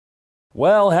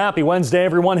Well, happy Wednesday,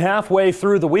 everyone. Halfway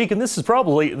through the week, and this is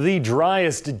probably the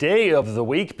driest day of the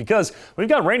week because we've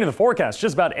got rain in the forecast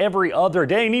just about every other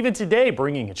day, and even today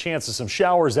bringing a chance of some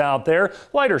showers out there.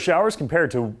 Lighter showers compared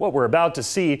to what we're about to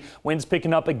see. Winds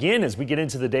picking up again as we get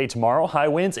into the day tomorrow. High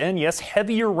winds and, yes,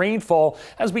 heavier rainfall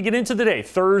as we get into the day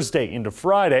Thursday into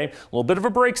Friday. A little bit of a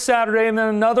break Saturday and then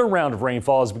another round of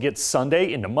rainfall as we get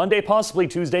Sunday into Monday, possibly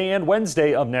Tuesday and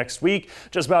Wednesday of next week.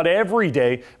 Just about every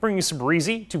day bringing some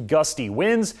breezy to gusty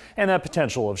winds and that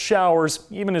potential of showers,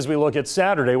 even as we look at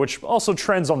Saturday, which also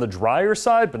trends on the drier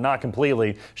side, but not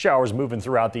completely. Showers moving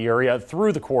throughout the area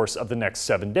through the course of the next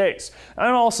 7 days.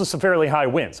 And also some fairly high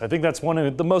winds. I think that's one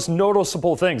of the most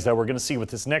noticeable things that we're going to see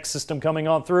with this next system coming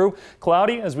on through.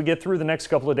 Cloudy as we get through the next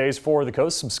couple of days for the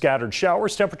coast. Some scattered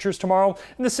showers. Temperatures tomorrow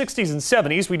in the 60s and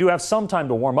 70s. We do have some time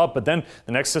to warm up, but then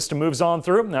the next system moves on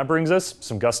through, and that brings us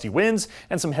some gusty winds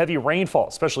and some heavy rainfall,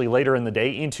 especially later in the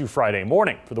day into Friday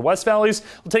morning. For the West Valleys,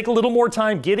 it'll take a little more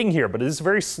time getting here, but it is a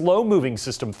very slow moving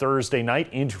system Thursday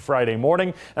night into Friday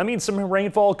morning. That means some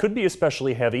rainfall could be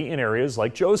especially heavy in areas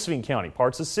like Josephine County,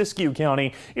 parts of Siskiyou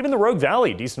County, even the Rogue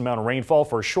Valley. Decent amount of rainfall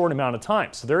for a short amount of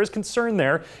time. So there is concern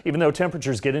there, even though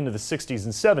temperatures get into the 60s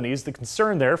and 70s, the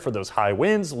concern there for those high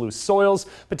winds, loose soils,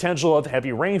 potential of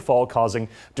heavy rainfall causing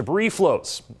debris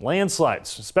flows,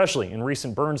 landslides, especially in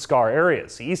recent burn scar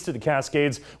areas. East of the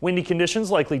Cascades, windy conditions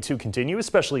likely to continue,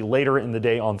 especially later in the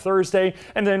day on Thursday.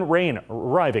 And then rain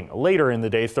arriving later in the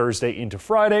day Thursday into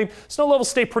Friday. Snow levels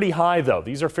stay pretty high though.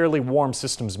 These are fairly warm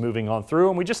systems moving on through,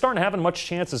 and we just aren't having much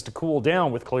chances to cool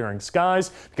down with clearing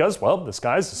skies because, well, the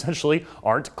skies essentially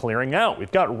aren't clearing out.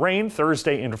 We've got rain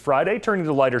Thursday into Friday, turning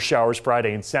to lighter showers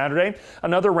Friday and Saturday.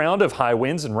 Another round of high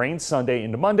winds and rain Sunday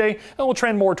into Monday, and we'll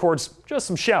trend more towards just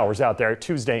some showers out there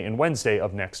Tuesday and Wednesday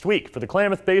of next week. For the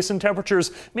Klamath Basin,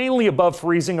 temperatures mainly above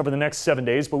freezing over the next 7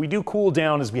 days, but we do cool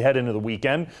down as we head into the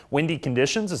weekend. Windy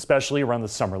conditions, especially around the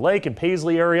Summer Lake and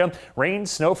Paisley area. Rain,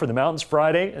 snow for the mountains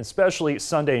Friday, especially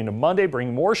Sunday into Monday,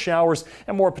 bringing more showers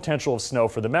and more potential of snow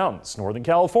for the mountains. Northern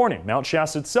California, Mount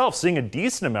Shasta itself seeing a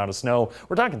decent amount of snow.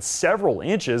 We're talking several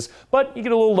inches, but you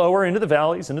get a little lower into the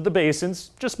valleys, into the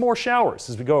basins, just more showers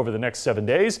as we go over the next 7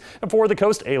 days. And for the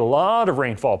coast, a lot of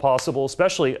rainfall possible,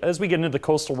 especially as we get into the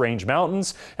coastal range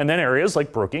mountains, and then areas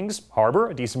like Brookings, Harbor,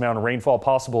 a decent amount of rainfall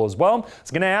possible as well.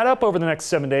 It's going to add up over the next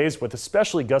 7 days with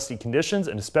especially gusty conditions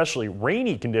and especially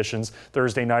rainy conditions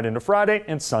Thursday night into Friday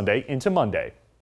and Sunday into Monday.